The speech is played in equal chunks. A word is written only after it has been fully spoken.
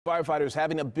Firefighters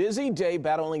having a busy day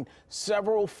battling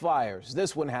several fires.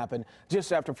 This one happened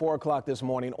just after 4 o'clock this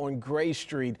morning on Gray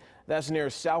Street. That's near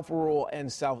South Rural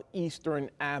and Southeastern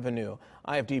Avenue.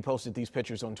 IFD posted these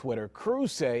pictures on Twitter.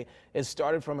 Crews say it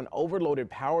started from an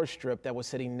overloaded power strip that was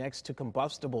sitting next to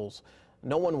combustibles.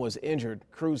 No one was injured.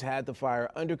 Crews had the fire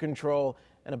under control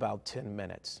in about 10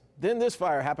 minutes. Then this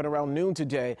fire happened around noon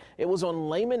today. It was on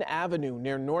Lehman Avenue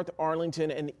near North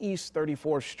Arlington and East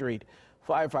 34th Street.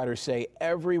 Firefighters say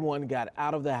everyone got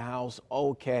out of the house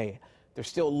okay. They're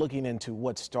still looking into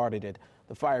what started it.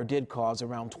 The fire did cause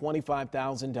around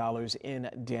 $25,000 in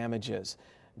damages.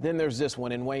 Then there's this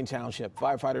one in Wayne Township.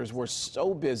 Firefighters were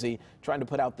so busy trying to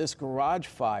put out this garage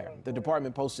fire. The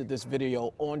department posted this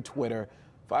video on Twitter.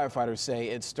 Firefighters say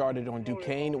it started on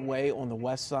Duquesne Way on the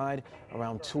west side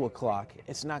around 2 o'clock.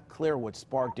 It's not clear what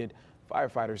sparked it.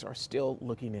 Firefighters are still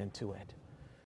looking into it.